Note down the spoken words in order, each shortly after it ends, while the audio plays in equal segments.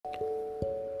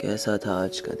कैसा था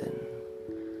आज का दिन?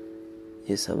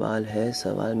 ये सवाल है,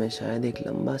 सवाल में शायद एक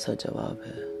लंबा सा जवाब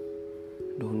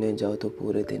है। ढूंढने जाओ तो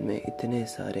पूरे दिन में इतने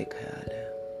सारे ख्याल हैं।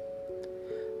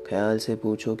 ख्याल से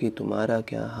पूछो कि तुम्हारा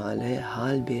क्या हाल है,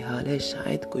 हाल बेहाल है,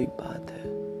 शायद कोई बात है।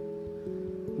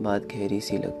 बात गहरी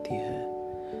सी लगती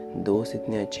है, दोस्त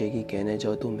इतने अच्छे कि कहने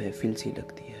जाओ तो महफिल सी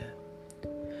लगती है।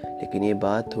 लेकिन ये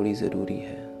बात थोड़ी ज़रूरी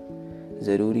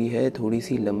है, थोड़ी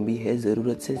सी लंबी है,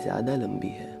 ज़रूरत से ज़्यादा लंबी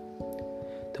है।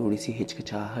 थोड़ी सी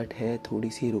हिचकिचाहट है, थोड़ी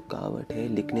सी रुकावट है।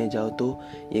 लिखने जाओ तो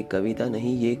ये कविता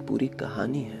नहीं, ये एक पूरी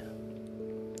कहानी है।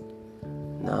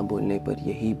 ना बोलने पर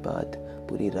यही बात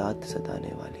पूरी रात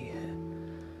सताने वाली है।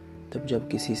 तब जब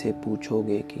किसी से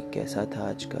पूछोगे कि कैसा था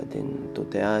आज का दिन, तो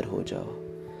तैयार हो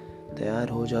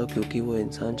जाओ, क्योंकि वो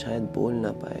इंसान शायद बोल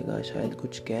ना पाएगा, शायद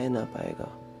कुछ कह ना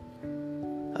पाएगा।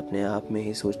 अपने आप में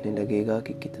ही सोचने लगेगा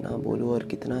कि कितना बोलूं और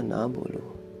कितना ना बोलूं।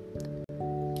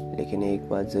 लेकिन एक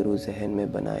बात ज़रूर जहन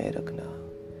में बनाए रखना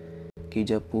कि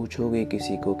जब पूछोगे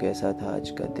किसी को कैसा था आज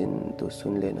का दिन, तो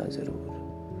सुन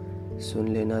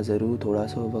लेना ज़रूर, थोड़ा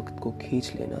सा वक्त को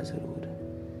खींच लेना ज़रूर।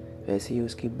 वैसे ही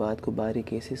उसकी बात को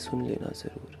बारीकी से सुन लेना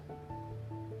ज़रूर,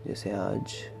 जैसे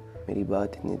आज मेरी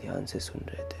बात इतनी ध्यान से सुन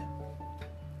रहे थे।